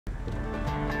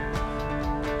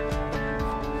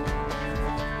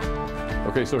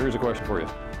Okay, so here's a question for you.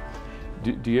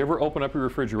 Do you ever open up your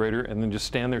refrigerator and then just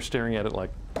stand there staring at it like,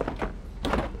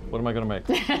 what am I going to make?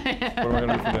 What am I going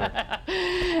to do for dinner?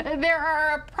 There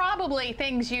are probably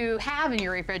things you have in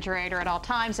your refrigerator at all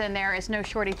times, and there is no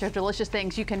shortage of delicious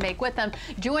things you can make with them.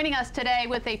 Joining us today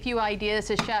with a few ideas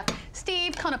is Chef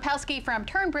Steve Konopelski from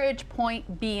Turnbridge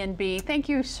Point B&B. Thank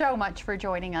you so much for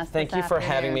joining us. Thank you for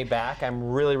having me back. I'm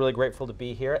really, really grateful to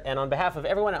be here. And on behalf of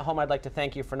everyone at home, I'd like to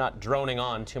thank you for not droning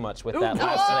on too much with that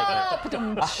last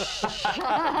segment.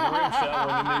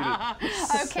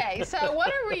 Okay, so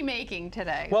what are we making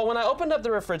today? Well, when I opened up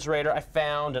the refrigerator, I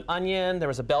found an onion, there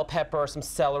was a bell pepper, some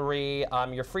celery.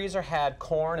 Your freezer had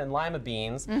corn and lima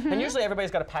beans. And usually everybody's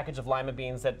got a package of lima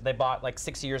beans that they bought like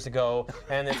 6 years ago,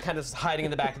 and it's kind of hiding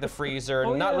in the back of the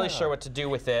freezer, not really sure what to do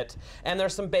with it. And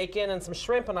there's some bacon and some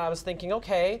shrimp, and I was thinking,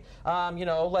 okay, you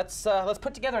know, let's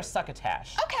put together a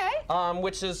succotash. Okay.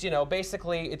 Which is, you know,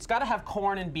 basically, it's got to have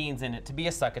corn and beans in it to be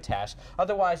a succotash.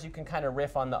 Otherwise, you can kind of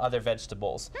riff on the other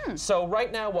vegetables. So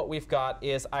right now, what we've got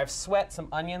is I've sweat some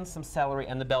onions, some celery,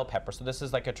 and the bell pepper. So this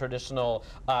is like a traditional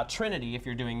trinity if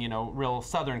you're doing, you know, real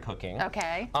southern cooking.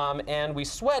 Okay. And we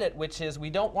sweat it, which is we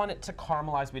don't want it to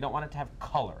caramelize. We don't want it to have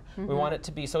color. We want it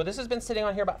to be, so this has been sitting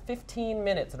on here about 15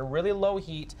 minutes at a really low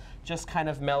heat, just kind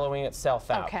of mellowing itself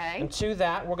out. Okay. And to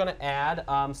that, we're going to add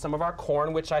some of our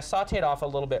corn, which I sauteed off a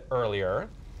little bit earlier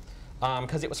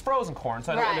because it was frozen corn,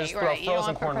 so I don't want to just throw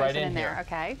frozen corn right in here.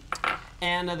 Okay.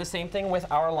 And the same thing with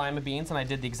our lima beans, and I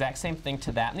did the exact same thing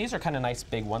to that. And these are kind of nice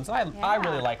big ones. I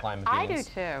really like lima beans. I do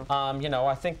too. You know,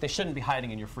 I think they shouldn't be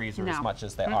hiding in your freezer as much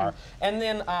as they are. And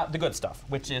then the good stuff,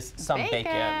 which is some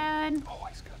bacon.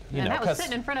 Always good. You know, that was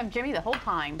sitting in front of Jimmy the whole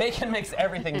time. Bacon makes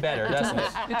everything better, doesn't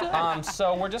it? It does.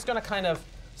 So we're just going to kind of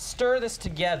stir this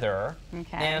together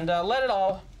and let it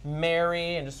all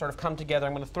marry and just sort of come together.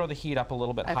 I'm going to throw the heat up a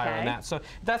little bit higher on that. So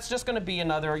that's just going to be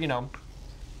another, you know,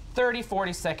 30,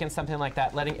 40 seconds, something like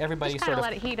that, letting everybody just sort of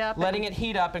let it heat up, letting it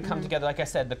heat up and come together. Like I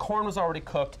said, the corn was already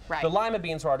cooked, the lima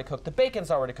beans were already cooked, the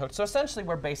bacon's already cooked. So essentially,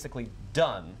 we're basically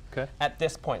done at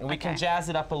this point, and we can jazz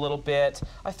it up a little bit.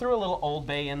 I threw a little Old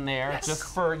Bay in there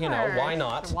just for, you know, why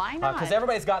not? Why not? Because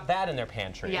everybody's got that in their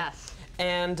pantry. Yes.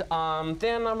 And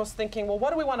then I was thinking, well,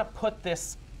 what do we want to put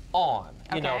this on?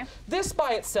 You know, this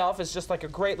by itself is just like a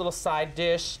great little side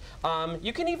dish.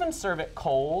 You can even serve it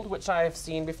cold, which I've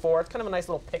seen before. It's kind of a nice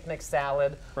little picnic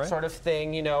salad sort of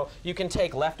thing. You know, you can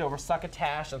take leftover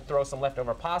succotash and throw some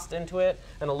leftover pasta into it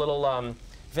and a little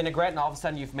vinaigrette, and all of a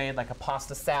sudden you've made like a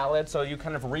pasta salad. So you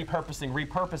kind of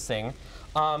repurposing.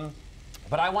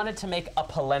 But I wanted to make a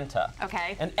polenta.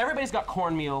 Okay. And everybody's got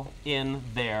cornmeal in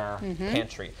their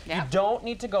pantry. You don't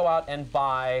need to go out and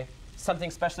buy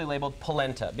something specially labeled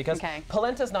polenta, because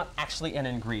polenta is not actually an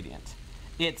ingredient.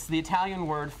 It's the Italian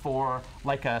word for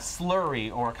like a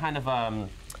slurry or kind of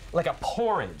like a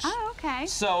porridge. Oh, okay.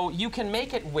 So you can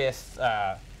make it with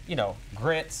you know,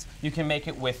 grits. You can make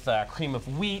it with cream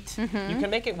of wheat. You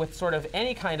can make it with sort of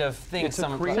any kind of thing. It's a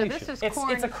creation. So this is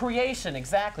corn. It's a creation,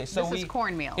 exactly. So this is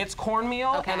cornmeal. It's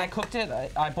cornmeal, and I cooked it.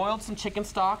 I boiled some chicken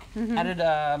stock, added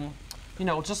you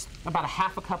know, just about a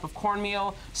half a cup of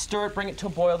cornmeal, stir it, bring it to a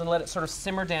boil, and let it sort of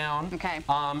simmer down.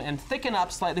 And thicken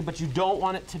up slightly, but you don't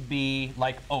want it to be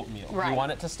like oatmeal. You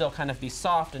want it to still kind of be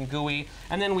soft and gooey.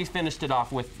 And then we finished it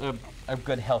off with a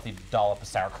good healthy dollop of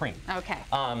sour cream.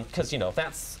 Because, you know,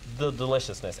 that's the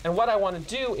deliciousness. And what I want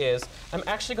to do is, I'm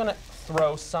actually going to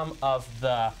throw some of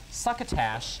the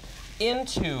succotash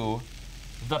into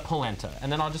the polenta,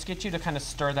 and then I'll just get you to kind of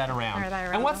stir that around.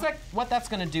 And what that's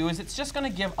going to do is it's just going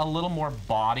to give a little more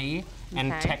body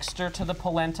and texture to the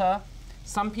polenta.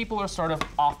 Some people are sort of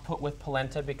off-put with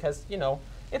polenta because, you know,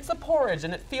 it's a porridge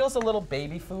and it feels a little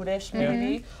baby food-ish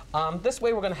maybe. This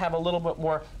way we're going to have a little bit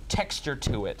more texture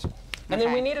to it. And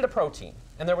then we needed a protein,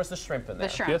 and there was the shrimp in there.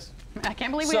 The shrimp. I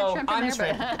can't believe we had shrimp in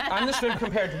there. I'm the shrimp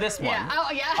compared to this one.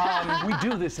 We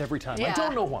do this every time. I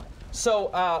don't know why.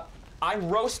 So I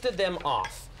roasted them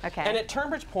off. And at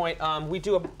Turnbridge Point, we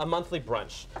do a monthly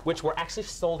brunch, which we're actually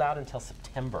sold out until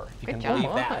September, if you can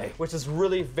believe that, which is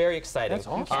really very exciting. That's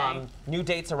awesome. New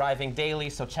dates arriving daily,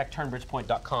 so check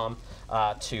turnbridgepoint.com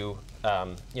to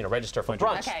you know, register for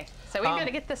brunch. So we've got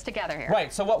to get this together here.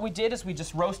 Right, so what we did is we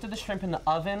just roasted the shrimp in the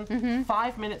oven,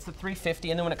 5 minutes at 350,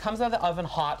 and then when it comes out of the oven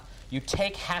hot, you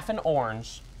take half an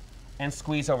orange and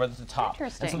squeeze over the top.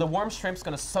 And so the warm shrimp's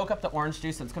going to soak up the orange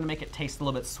juice, and it's going to make it taste a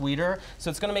little bit sweeter. So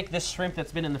it's going to make this shrimp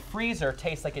that's been in the freezer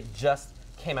taste like it just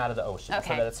came out of the ocean, so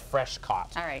that it's fresh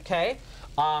caught. Okay?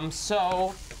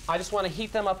 So I just want to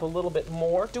heat them up a little bit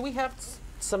more. Do we have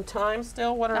some time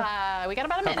still? What are we got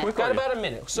about a minute. We've got about a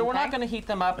minute. So we're not going to heat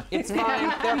them up. It's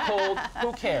fine. They're cold.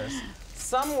 Who cares?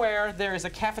 somewhere there is a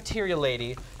cafeteria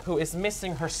lady who is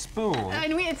missing her spoon.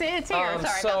 And it's here.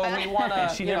 Sorry so about that. we want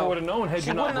to. She never would have known had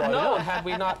you not brought it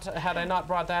up. Had I not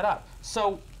brought that up.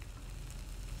 So,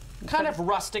 kind of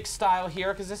rustic style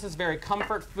here, because this is very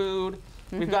comfort food.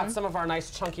 We've got some of our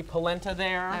nice chunky polenta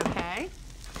there. Okay.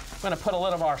 I'm going to put a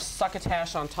little of our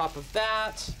succotash on top of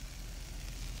that.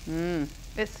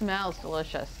 It smells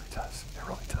delicious. It does. It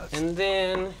really does. And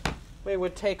then we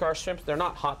would take our shrimp. They're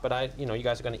not hot, but you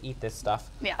guys are going to eat this stuff.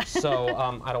 Yeah. So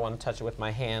I don't want to touch it with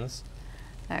my hands.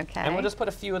 Okay. And we'll just put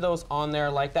a few of those on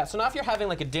there like that. So now if you're having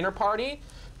like a dinner party,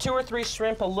 2 or 3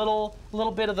 shrimp, a little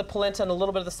bit of the polenta and a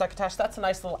little bit of the succotash, that's a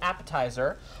nice little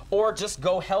appetizer. Or just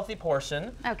go healthy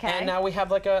portion. Okay. And now we have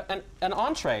like an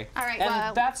entree. All right, and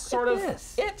well, that's sort of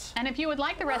it. And if you would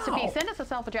like the recipe, send us a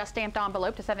self-addressed stamped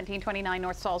envelope to 1729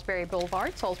 North Salisbury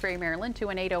Boulevard, Salisbury, Maryland,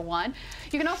 21801.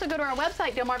 You can also go to our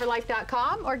website,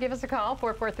 delmarvalife.com, or give us a call,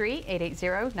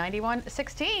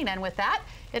 443-880-9116. And with that,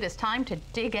 it is time to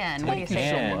dig in. What do you say?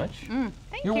 Thank you so much.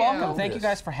 Thank You're you. welcome. Thank you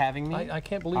guys for having me. I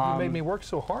can't believe you made me work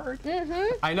so hard.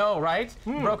 I know, right?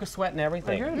 Broke a sweat and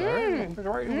everything. It's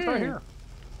right here.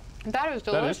 That is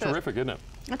delicious. That is terrific, isn't it?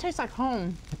 It tastes like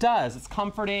home. It does. It's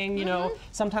comforting, you know.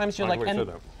 Sometimes you're Like like, we said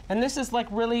that. and this is like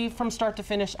really from start to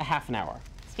finish a half an hour.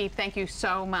 Steve, thank you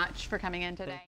so much for coming in today.